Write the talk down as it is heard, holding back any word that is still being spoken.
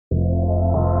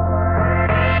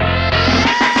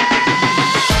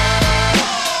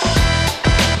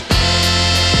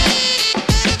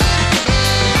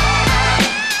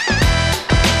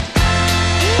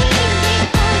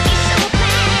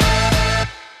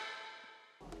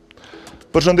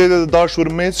Përshëndetje të dashur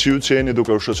miq, ju që jeni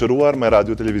duke u shoqëruar me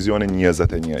Radio Televizionin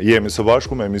 21. Jemi së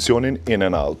bashku me emisionin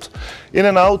In&Out.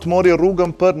 In&Out mori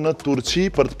rrugën për në Turqi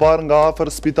për të parë nga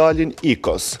afër Spitalin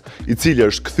ICOS, i cili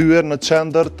është kthyer në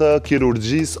qendër të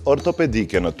kirurgjisë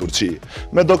ortopedike në Turqi,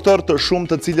 me doktor të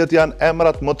shumë të cilët janë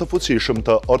emrat më të fuqishëm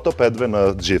të ortopedëve në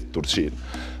gjithë Turqinë.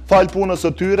 Fal punës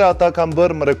së tyre, ata kanë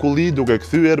bërë mrekulli duke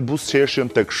kthyer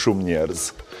buzëqeshjen tek shumë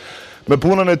njerëz. Me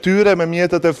punën e tyre, me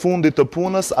mjetet e fundit të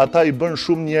punës, ata i bën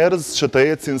shumë njerëz që të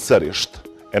ecin sërisht.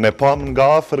 E ne pam nga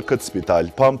afër këtë spital,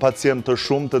 pam pacient të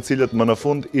shumë të cilët më në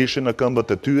fund ishin në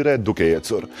këmbët e tyre duke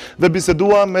ecur. Dhe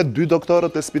bisedua me 2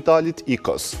 doktorët e Spitalit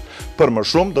ICOS. Për më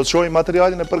shumë, do të shohim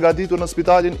materialin e përgatitur në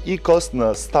Spitalin ICOS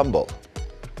në Stamboll.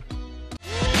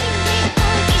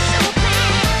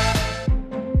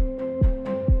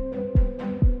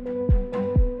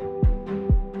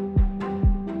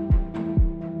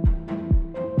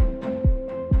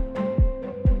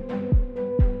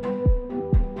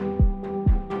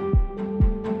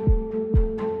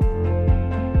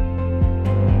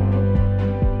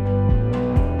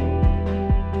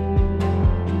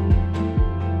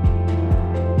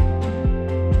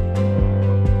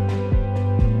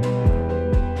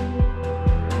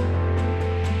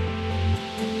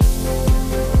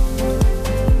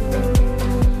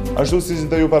 Ashtu si që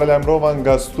të ju paralajmërova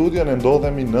nga studio, ne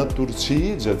ndodhemi në Turqi,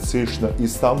 gjithësisht në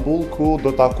Istanbul, ku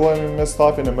do takohemi me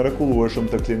stafin e mrekullueshëm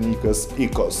të klinikës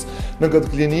ICOS. Në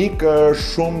këtë klinikë,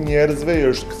 shumë njerëzve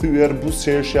është kthyer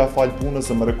buzëqeshja fal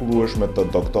punës së mrekullueshme të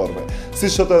doktorëve.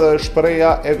 Siç thotë edhe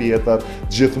shpreha e vjetër,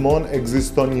 gjithmonë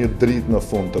ekziston një dritë në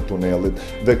fund të tunelit,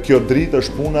 dhe kjo dritë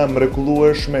është puna e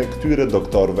mrekullueshme e këtyre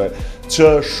doktorëve, që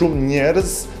shumë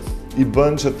njerëz i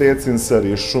bën që të ecin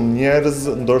sërish. Shumë njerëz,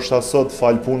 ndoshta sot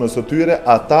fal punës së tyre,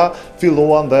 ata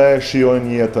filluan dhe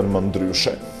shijojnë jetën më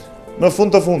ndryshe. Në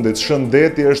fund të fundit,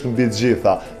 shëndeti është mbi të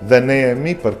gjitha dhe ne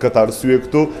jemi për këtë arsye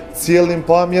këtu, ciellim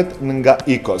pamjet nga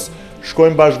ICOS.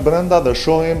 Shkojmë bashkë brenda dhe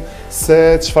shohim se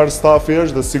çfarë stafi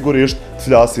është dhe sigurisht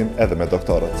flasim edhe me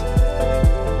doktorët.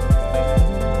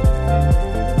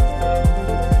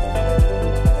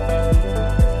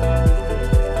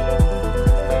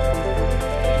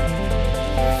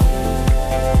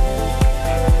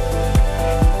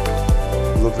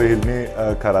 Hilmi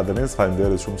Karadenis,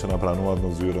 faleminderit shumë që na pranuat në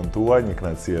zyrën tuaj, një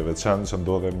kënaqësi e veçantë që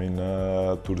ndodhemi në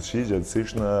Turqi,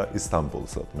 gjithësisht në Istanbul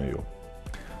sot me ju.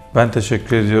 Ben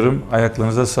teşekkür ediyorum.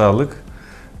 Ayaklarınıza sağlık.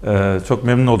 Çok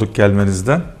memnun olduk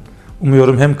gelmenizden.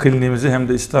 Umuyorum hem kliniğimizi hem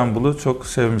de İstanbul'u çok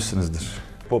sevmişsinizdir.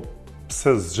 Po,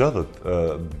 pse zgjatët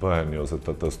bëheni ose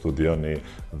të studioni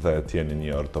dhe t'jeni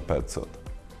një ortoped sot?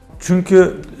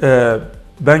 Çünkü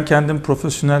ben kendim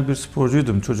profesyonel bir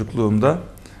sporcuydum çocukluğumda.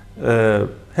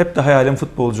 Hep de hayalim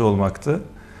futbolcu olmaktı.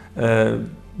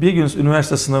 Bir gün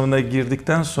üniversite sınavına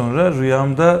girdikten sonra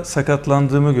rüyamda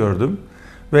sakatlandığımı gördüm.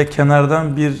 Ve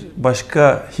kenardan bir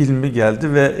başka Hilmi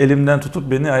geldi ve elimden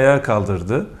tutup beni ayağa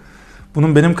kaldırdı.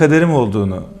 Bunun benim kaderim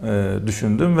olduğunu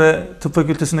düşündüm ve tıp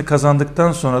fakültesini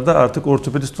kazandıktan sonra da artık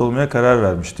ortopedist olmaya karar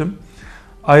vermiştim.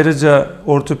 Ayrıca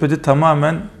ortopedi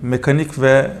tamamen mekanik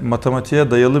ve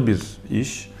matematiğe dayalı bir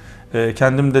iş.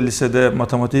 Kendim de lisede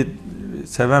matematiği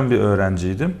seven bir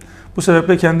öğrenciydim. Bu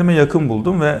sebeple kendime yakın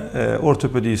buldum ve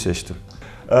ortopediyi seçtim.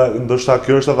 Ndoshta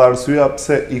kjo është edhe arsyeja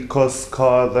pse ICOS ka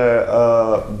edhe,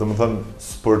 domethënë,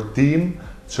 sportim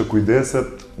që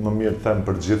kujdeset, më mirë them,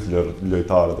 për gjithë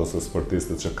lojtarët ose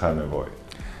sportistët që ka nevojë.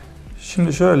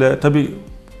 Şimdi şöyle, tabii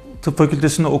tıp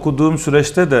fakültesini okuduğum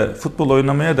süreçte de futbol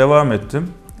oynamaya devam ettim.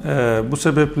 Bu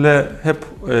sebeple hep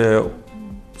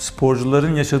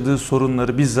sporcuların yaşadığı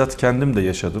sorunları bizzat kendim de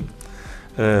yaşadım.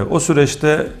 O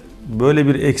süreçte böyle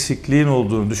bir eksikliğin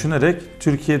olduğunu düşünerek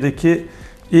Türkiye'deki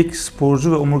ilk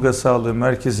sporcu ve omurga sağlığı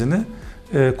merkezini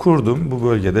kurdum bu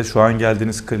bölgede, şu an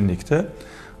geldiğiniz klinikte.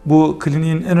 Bu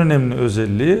kliniğin en önemli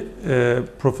özelliği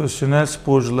profesyonel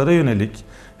sporculara yönelik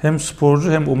hem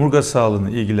sporcu hem omurga sağlığını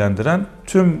ilgilendiren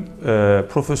tüm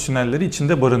profesyonelleri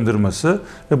içinde barındırması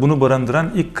ve bunu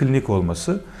barındıran ilk klinik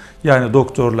olması. Yani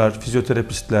doktorlar,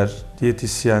 fizyoterapistler,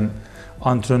 diyetisyen,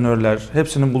 antrenörler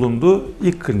hepsinin bulunduğu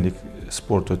ilk klinik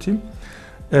Sporto Team.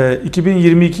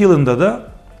 2022 yılında da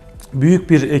büyük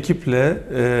bir ekiple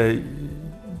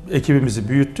ekibimizi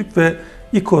büyüttük ve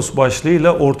ICOS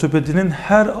başlığıyla ortopedinin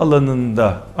her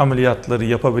alanında ameliyatları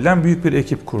yapabilen büyük bir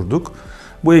ekip kurduk.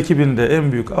 Bu ekibin de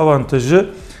en büyük avantajı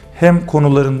hem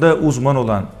konularında uzman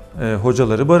olan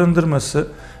hocaları barındırması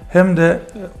hem de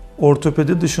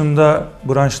ortopedi dışında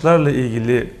branşlarla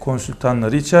ilgili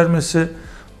konsültanları içermesi,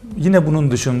 yine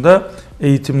bunun dışında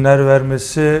eğitimler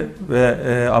vermesi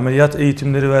ve ameliyat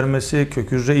eğitimleri vermesi,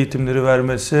 kök hücre eğitimleri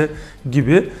vermesi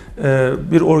gibi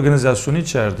bir organizasyonu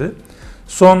içerdi.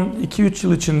 Son 2-3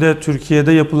 yıl içinde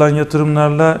Türkiye'de yapılan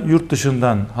yatırımlarla yurt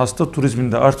dışından hasta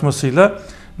turizminde artmasıyla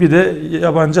bir de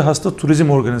yabancı hasta turizm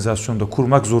organizasyonu da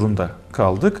kurmak zorunda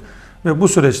kaldık. Ve bu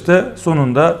süreçte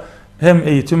sonunda hem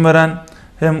eğitim veren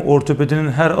hem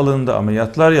ortopedinin her alanında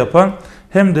ameliyatlar yapan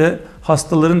hem de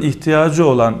hastaların ihtiyacı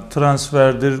olan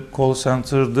transferdir, call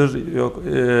center'dır,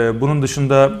 bunun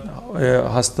dışında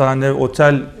hastane,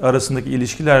 otel arasındaki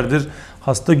ilişkilerdir,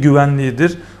 hasta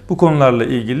güvenliğidir. Bu konularla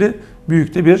ilgili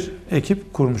büyük de bir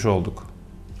ekip kurmuş olduk.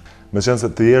 Meqense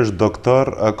të jesh doktor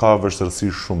ka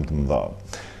vështirësi shumë të mëdha.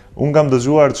 Unë kam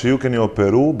dëgjuar që ju keni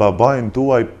operu babain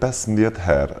tuaj 15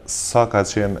 herë. Sa ka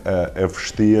qenë e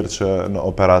vështirë që në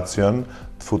operacion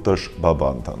të futësh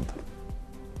baban tënd?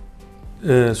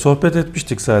 Sohbet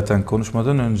etmiştik zaten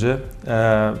konuşmadan önce.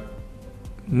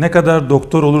 Ne kadar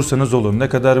doktor olursanız olun, ne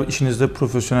kadar işinizde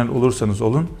profesyonel olursanız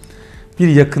olun, bir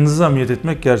yakınınızı ameliyat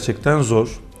etmek gerçekten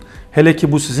zor. Hele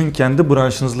ki bu sizin kendi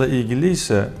branşınızla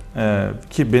ilgiliyse,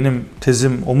 ki benim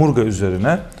tezim omurga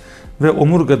üzerine ve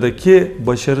omurgadaki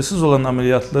başarısız olan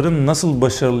ameliyatların nasıl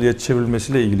başarılıya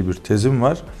çevrilmesiyle ilgili bir tezim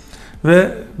var.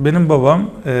 Ve benim babam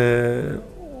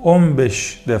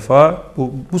 15 defa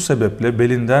bu sebeple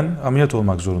belinden ameliyat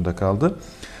olmak zorunda kaldı.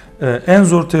 En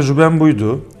zor tecrübem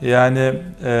buydu. Yani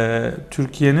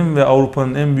Türkiye'nin ve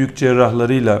Avrupa'nın en büyük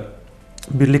cerrahlarıyla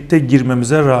birlikte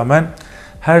girmemize rağmen,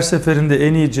 her seferinde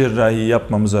en iyi cerrahiyi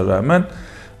yapmamıza rağmen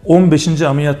 15.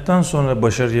 ameliyattan sonra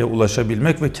başarıya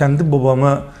ulaşabilmek ve kendi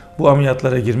babama bu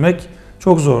ameliyatlara girmek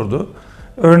çok zordu.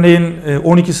 Örneğin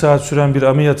 12 saat süren bir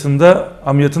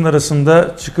ameliyatın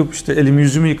arasında çıkıp işte elimi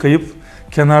yüzümü yıkayıp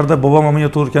kenarda babam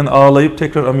ameliyat olurken ağlayıp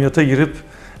tekrar ameliyata girip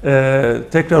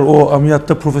tekrar o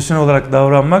ameliyatta profesyonel olarak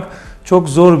davranmak çok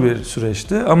zor bir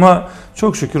süreçti. Ama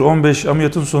çok şükür 15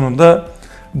 ameliyatın sonunda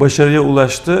başarıya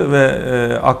ulaştı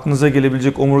ve aklınıza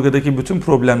gelebilecek omurgadaki bütün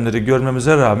problemleri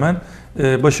görmemize rağmen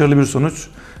başarılı bir sonuç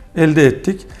elde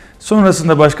ettik.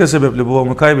 Sonrasında başka sebeple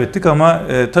babamı kaybettik ama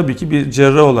tabii ki bir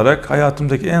cerrah olarak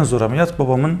hayatımdaki en zor ameliyat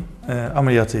babamın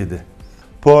ameliyatıydı.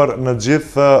 Por në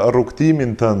gjithë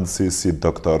rrugtimin tënd si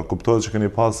doktor, kuptohet që keni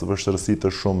pas vështirësi të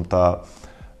shumta,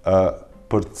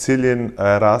 për cilin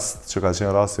rast që ka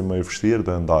qenë rasti më i vështirë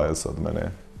do e ndaje sot me ne?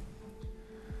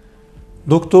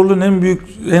 Doktorluğun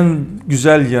en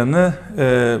güzel yanı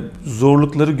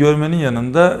zorlukları görmenin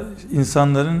yanında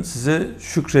insanların size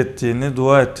şükrettiğini,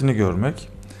 dua ettiğini görmek.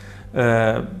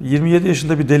 27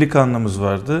 yaşında bir delikanlımız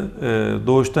vardı.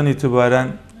 Doğuştan itibaren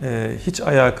hiç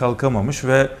ayağa kalkamamış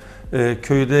ve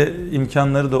köyde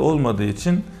imkanları da olmadığı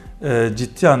için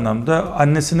ciddi anlamda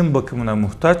annesinin bakımına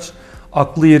muhtaç.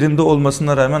 Aklı yerinde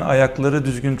olmasına rağmen ayakları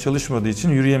düzgün çalışmadığı için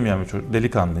yürüyemeyen bir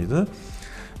delikanlıydı.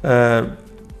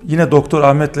 Yine Doktor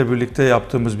Ahmet'le birlikte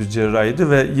yaptığımız bir cerrahiydi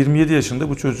ve 27 yaşında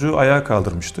bu çocuğu ayağa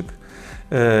kaldırmıştık.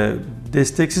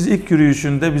 Desteksiz ilk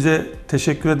yürüyüşünde bize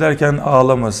teşekkür ederken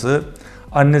ağlaması,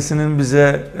 annesinin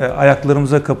bize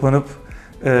ayaklarımıza kapanıp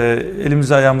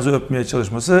elimizi ayağımızı öpmeye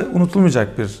çalışması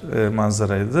unutulmayacak bir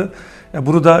manzaraydı.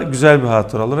 Bunu da güzel bir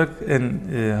hatıra olarak en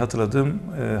hatırladığım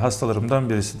hastalarımdan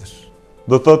birisidir.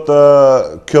 Do thotë,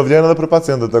 kjo vlen edhe për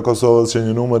pacientët e Kosovës që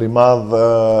një numër i madh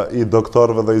i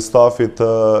doktorëve dhe i stafit të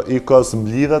ICOS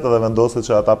mblidhet edhe vendoset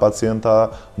që ata pacienta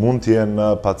mund të jenë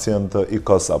pacientë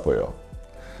ICOS apo jo.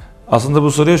 Aslında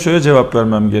bu soruya şöyle cevap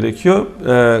vermem gerekiyor.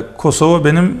 Kosova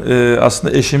benim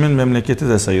aslında eşimin memleketi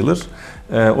de sayılır.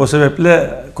 O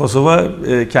sebeple Kosova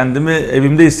kendimi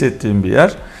evimde hissettiğim bir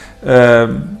yer.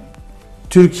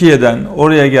 Türkiye'den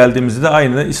oraya geldiğimizde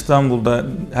aynı İstanbul'da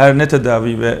her ne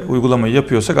tedavi ve uygulamayı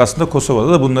yapıyorsak aslında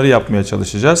Kosova'da da bunları yapmaya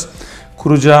çalışacağız.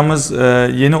 Kuracağımız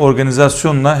yeni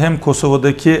organizasyonla hem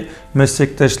Kosova'daki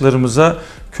meslektaşlarımıza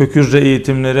kök hücre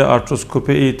eğitimleri,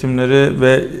 artroskopi eğitimleri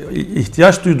ve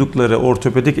ihtiyaç duydukları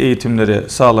ortopedik eğitimleri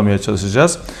sağlamaya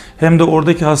çalışacağız. Hem de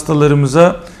oradaki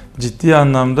hastalarımıza ciddi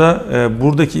anlamda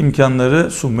buradaki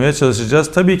imkanları sunmaya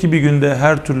çalışacağız. Tabii ki bir günde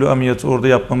her türlü ameliyatı orada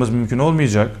yapmamız mümkün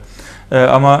olmayacak.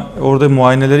 Ama orada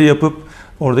muayeneleri yapıp,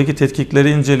 oradaki tetkikleri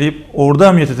inceleyip, orada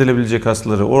ameliyat edilebilecek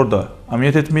hastaları orada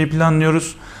ameliyat etmeyi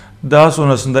planlıyoruz. Daha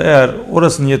sonrasında eğer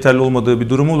orasının yeterli olmadığı bir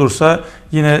durum olursa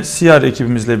yine CR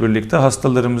ekibimizle birlikte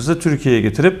hastalarımızı Türkiye'ye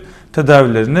getirip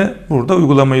tedavilerini burada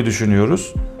uygulamayı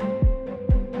düşünüyoruz.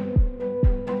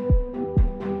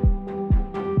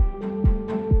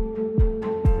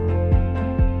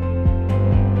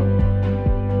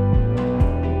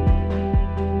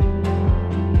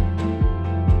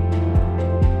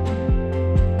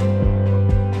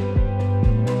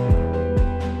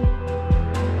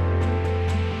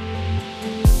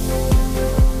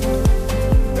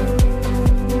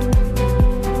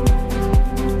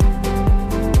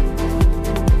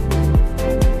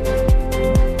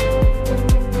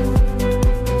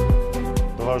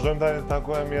 Vazhdojmë tani të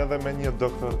takohemi edhe me një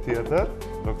doktor tjetër,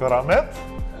 Dr. Ahmet.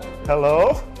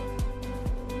 Hello.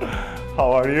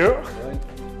 How are you?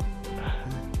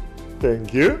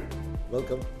 Thank you.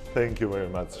 Welcome. Thank you very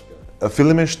much.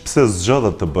 Fillimisht pse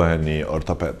zgjodhët të bëheni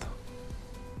ortoped?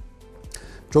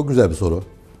 Çok güzel bir soru.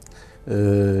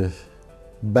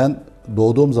 Ben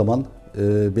doğduğum zaman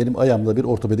benim ayağımda bir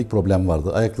ortopedik problem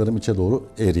vardı. Ayaklarım içe doğru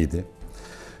eğriydi.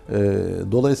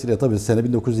 Dolayısıyla tabii sene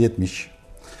 1970.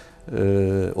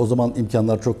 O zaman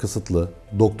imkanlar çok kısıtlı,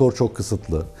 doktor çok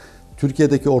kısıtlı.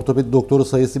 Türkiye'deki ortopedi doktoru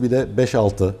sayısı bile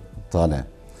 5-6 tane.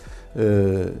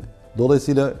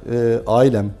 Dolayısıyla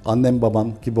ailem, annem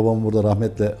babam, ki babamı burada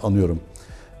rahmetle anıyorum.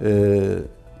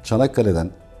 Çanakkale'den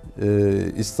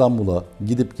İstanbul'a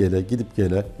gidip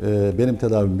gele benim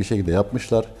tedavimi bir şekilde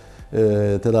yapmışlar.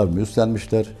 Tedavimi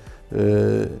üstlenmişler.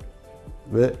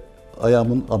 Ve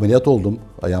ayağımdan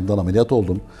ameliyat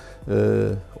oldum.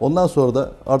 Ondan sonra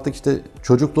da artık işte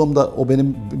çocukluğumda o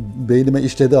benim beynime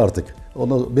işledi artık.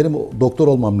 Benim doktor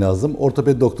olmam lazım,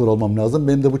 ortopedi doktor olmam lazım.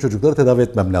 Benim de bu çocukları tedavi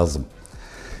etmem lazım.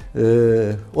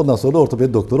 Ondan sonra da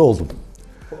ortopedi doktoru oldum.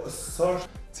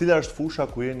 Cila është fusha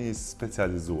ku jeni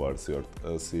specializuar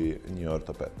si një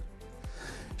ortoped?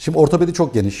 Şimdi ortopedi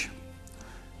çok geniş.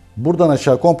 Buradan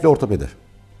aşağı komple ortopedi.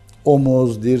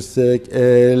 Omuz, dirsek,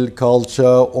 el,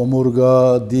 kalça,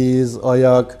 omurga, diz,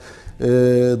 ayak.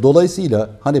 Dolayısıyla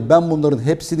hani ben bunların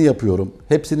hepsini yapıyorum.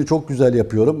 Hepsini çok güzel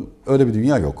yapıyorum. Öyle bir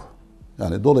dünya yok.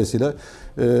 Yani dolayısıyla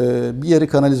bir yeri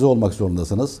kanalize olmak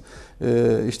zorundasınız.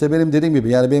 İşte benim dediğim gibi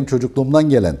yani benim çocukluğumdan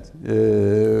gelen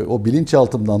o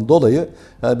bilinçaltımdan dolayı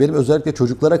yani benim özellikle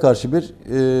çocuklara karşı bir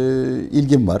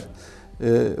ilgim var.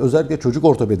 Özellikle çocuk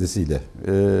ortopedisiyle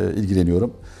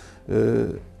ilgileniyorum.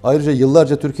 Ayrıca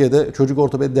yıllarca Türkiye'de Çocuk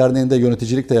Ortopedi Derneği'nde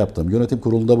yöneticilik de yaptım. Yönetim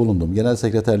kurulunda bulundum. Genel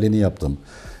sekreterliğini yaptım.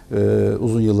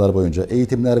 Uzun yıllar boyunca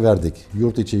eğitimler verdik.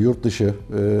 Yurt içi, yurt dışı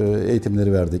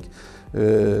eğitimleri verdik.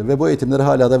 Ve bu eğitimleri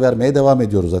hala da vermeye devam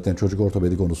ediyoruz zaten çocuk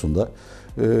ortopedi konusunda.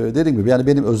 Dediğim gibi yani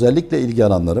benim özellikle ilgi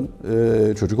alanlarım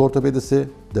çocuk ortopedisi,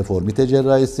 deformite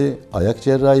cerrahisi, ayak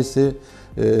cerrahisi,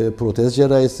 protez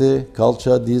cerrahisi,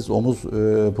 kalça, diz, omuz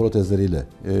protezleriyle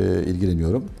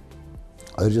ilgileniyorum.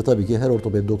 Ayrıca tabii ki her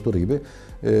ortopedi doktoru gibi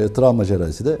travma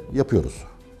cerrahisi de yapıyoruz.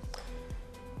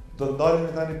 Do ndalemi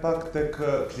tani pak tek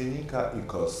klinika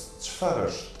ICOS. Çfarë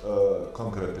është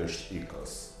konkretisht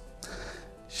ICOS?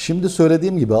 Şimdi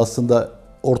söylediğim gibi aslında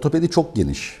ortopedi çok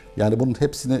geniş. Yani bunun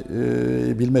hepsini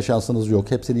bilme şansınız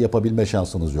yok, hepsini yapabilme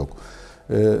şansınız yok.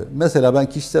 Mesela ben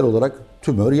kişisel olarak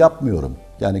tümör yapmıyorum.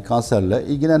 Yani kanserle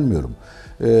ilgilenmiyorum.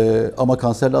 Ama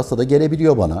kanserli hasta da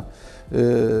gelebiliyor bana.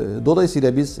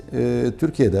 Dolayısıyla biz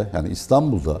Türkiye'de yani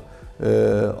İstanbul'da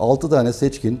 6 tane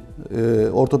seçkin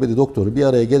ortopedi doktoru bir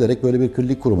araya gelerek böyle bir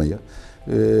klinik kurmayı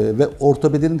ve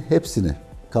ortopedinin hepsini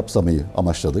kapsamayı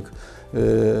amaçladık.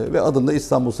 Ve adını da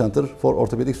İstanbul Center for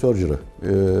Orthopedic Surgery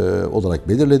olarak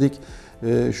belirledik.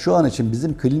 Şu an için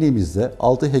bizim kliniğimizde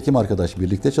 6 hekim arkadaş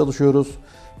birlikte çalışıyoruz.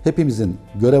 Hepimizin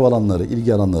görev alanları,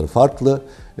 ilgi alanları farklı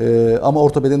ama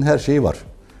ortopedinin her şeyi var.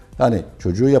 Yani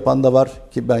çocuğu yapan da var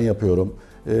ki ben yapıyorum.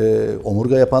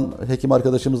 Omurga yapan hekim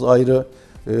arkadaşımız ayrı.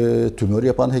 Tümör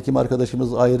yapan hekim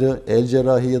arkadaşımız ayrı. El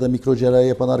cerrahi ya da mikro cerrahi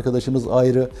yapan arkadaşımız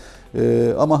ayrı.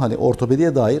 Ama hani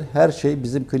ortopediye dair her şey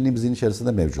bizim kliniğimizin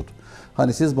içerisinde mevcut.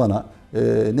 Hani siz bana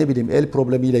ne bileyim el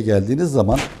problemiyle geldiğiniz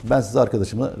zaman ben size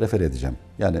arkadaşımı refer edeceğim.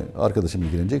 Yani arkadaşım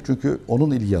ilgilenecek çünkü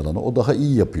onun ilgi alanı o daha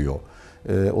iyi yapıyor.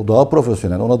 O daha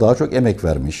profesyonel, ona daha çok emek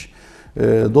vermiş.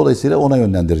 Dolayısıyla ona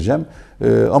yönlendireceğim.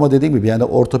 Ama dediğim gibi yani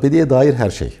ortopediye dair her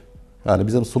şey. Yani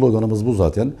bizim sloganımız bu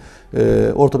zaten.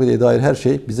 Ortopediye dair her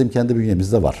şey bizim kendi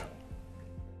bünyemizde var.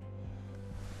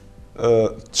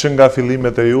 Që nga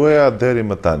fillimet e juaja deri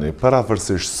më tani,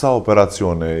 paravarësisht sa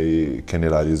operacione i keni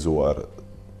realizuar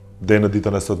deri në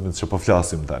ditën e sotme që po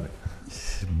flasim tani?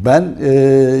 Ben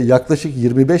yaklaşık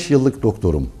 25 yıllık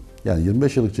doktorum. Yani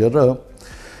 25 yıllık cerrahım.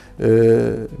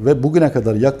 Ve bugüne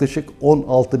kadar yaklaşık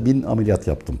 16.000 ameliyat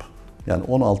yaptım. Yani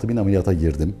 16.000 ameliyata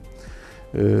girdim.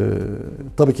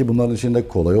 Tabii ki bunların içinde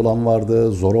kolay olan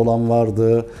vardı, zor olan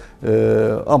vardı.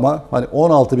 Ama hani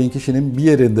 16.000 kişinin bir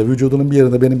yerinde, vücudunun bir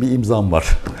yerinde benim bir imzam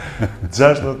var.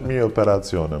 16.000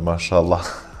 operacione, mashallah.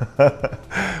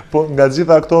 Po nga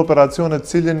gjitha këto operacione,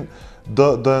 cilin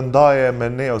do ndaje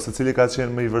me ne ose cili ka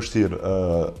qenë më i vështirë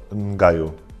nga ju?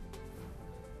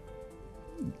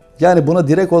 Yani buna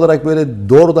direkt olarak böyle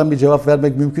doğrudan bir cevap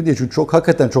vermek mümkün değil. Çünkü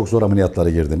hakikaten çok zor ameliyatlara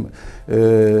girdim.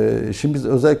 Şimdi biz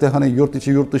özellikle hani yurt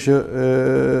içi yurt dışı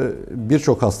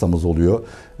birçok hastamız oluyor.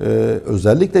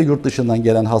 Özellikle yurt dışından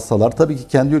gelen hastalar tabii ki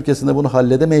kendi ülkesinde bunu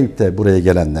halledemeyip de buraya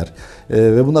gelenler.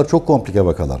 Ve bunlar çok komplike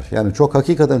vakalar. Yani çok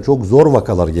hakikaten çok zor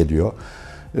vakalar geliyor.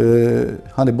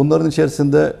 Hani bunların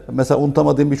içerisinde mesela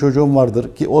unutamadığım bir çocuğum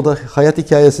vardır ki o da hayat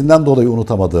hikayesinden dolayı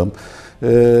unutamadığım.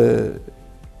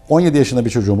 17 yaşında bir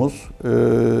çocuğumuz,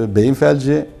 beyin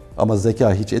felci ama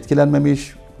zeka hiç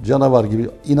etkilenmemiş, canavar gibi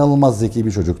inanılmaz zeki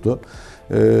bir çocuktu.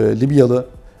 Libyalı,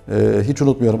 hiç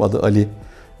unutmuyorum adı Ali.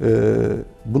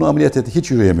 Bunu ameliyat etti,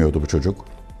 hiç yürüyemiyordu bu çocuk.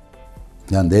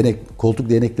 Yani koltuk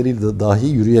değnekleriyle de dahi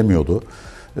yürüyemiyordu.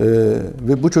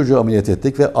 Ve bu çocuğu ameliyat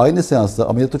ettik ve aynı seansta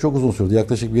ameliyatı çok uzun sürdü.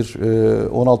 Yaklaşık bir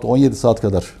 16-17 saat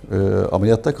kadar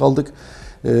ameliyatta kaldık.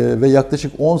 Ve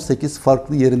yaklaşık 18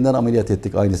 farklı yerinden ameliyat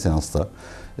ettik aynı seansta.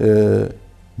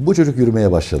 Bu çocuk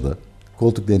yürümeye başladı.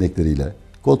 Koltuk değnekleriyle.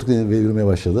 Koltuk değnekleriyle yürümeye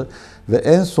başladı. Ve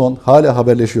en son, hala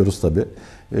haberleşiyoruz tabii.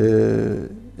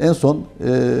 En son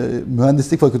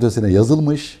mühendislik fakültesine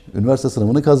yazılmış, üniversite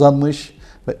sınavını kazanmış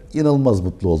ve inanılmaz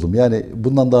mutlu oldum. Yani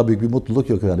bundan daha büyük bir mutluluk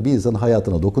yok. Yani bir insanın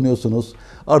hayatına dokunuyorsunuz.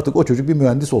 Artık o çocuk bir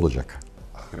mühendis olacak.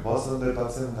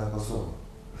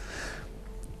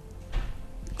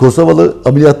 Kosovalı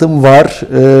ameliyatım var.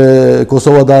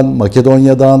 Kosova'dan,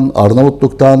 Makedonya'dan,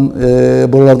 Arnavutluk'tan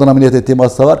buralardan ameliyat ettiğim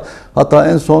hasta var. Hatta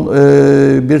en son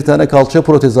bir tane kalça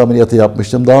protezi ameliyatı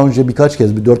yapmıştım. Daha önce birkaç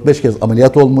kez, 4-5 kez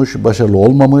ameliyat olmuş, başarılı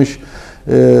olmamış.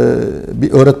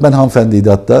 Bir öğretmen hanımefendiydi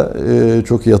hatta,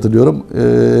 çok iyi hatırlıyorum.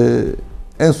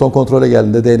 En son kontrole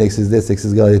geldiğinde değneksiz,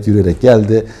 desteksiz gayet yürüyerek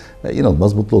geldi.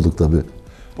 İnanılmaz mutlu olduk tabii.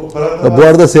 Bu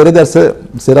arada seyrederse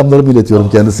selamlarımı iletiyorum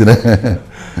kendisine.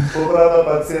 Po pra ata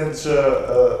pacient që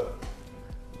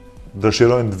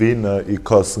dëshirojnë të vinë në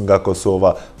ICOS nga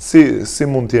Kosova, si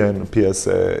mund të jenë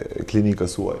pjesë e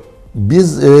klinikës huaj?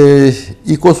 Biz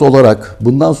İKOS olarak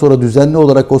bundan sonra düzenli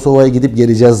olarak Kosova'ya gidip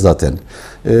geleceğiz zaten.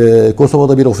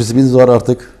 Kosova'da bir ofisimiz var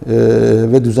artık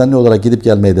ve düzenli olarak gidip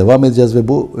gelmeye devam edeceğiz ve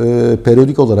bu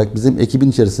periyodik olarak bizim ekibin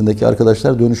içerisindeki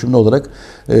arkadaşlar dönüşümlü olarak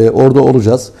orada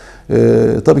olacağız.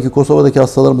 Tabii ki Kosova'daki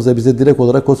hastalarımıza bize direkt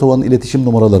olarak Kosova'nın iletişim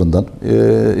numaralarından,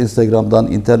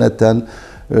 Instagram'dan, internetten,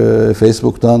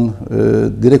 Facebook'tan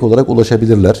direkt olarak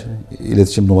ulaşabilirler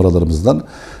iletişim numaralarımızdan.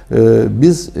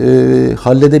 Biz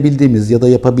halledebildiğimiz ya da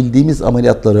yapabildiğimiz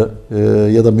ameliyatları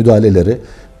ya da müdahaleleri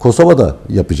Kosova'da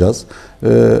yapacağız.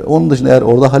 Onun dışında eğer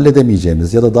orada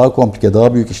halledemeyeceğimiz ya da daha komplike,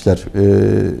 daha büyük işler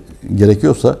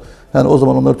gerekiyorsa yani o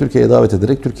zaman onları Türkiye'ye davet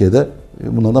ederek Türkiye'de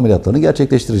bunların ameliyatlarını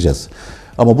gerçekleştireceğiz.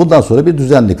 Ama bundan sonra bir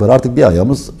düzenlik var. Artık bir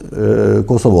ayağımız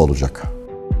Kosova olacak.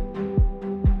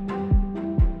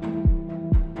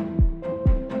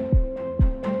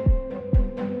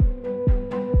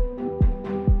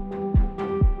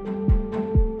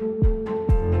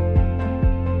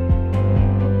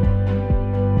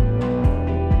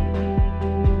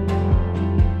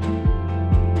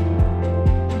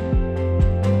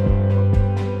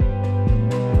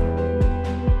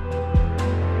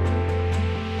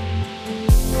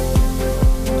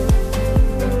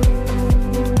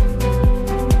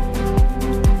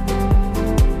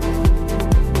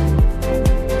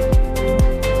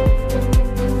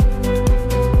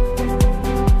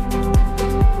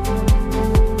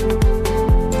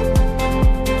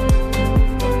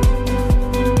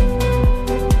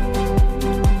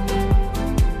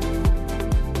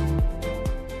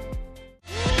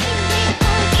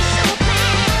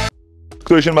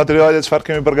 Këtu ishin materialet çfarë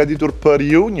kemi përgatitur për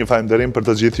ju. Një falënderim për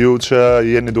të gjithë ju që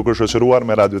jeni duke shoqëruar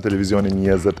me Radio Televizionin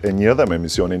 21 dhe me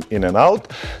emisionin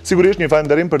In&Out. Sigurisht një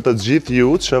falënderim për të gjithë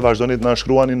ju që vazhdoni të na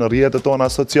shkruani në rrjetet tona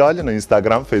sociale, në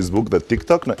Instagram, Facebook dhe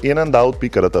TikTok në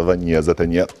In&Out.rtv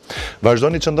 21.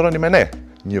 Vazhdoni që ndroni me ne.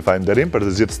 Një falënderim për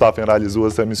të gjithë stafin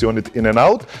realizues të emisionit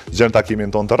In&Out. Gjën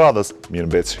takimin ton të radhës.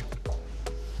 Mirëmbëjtje.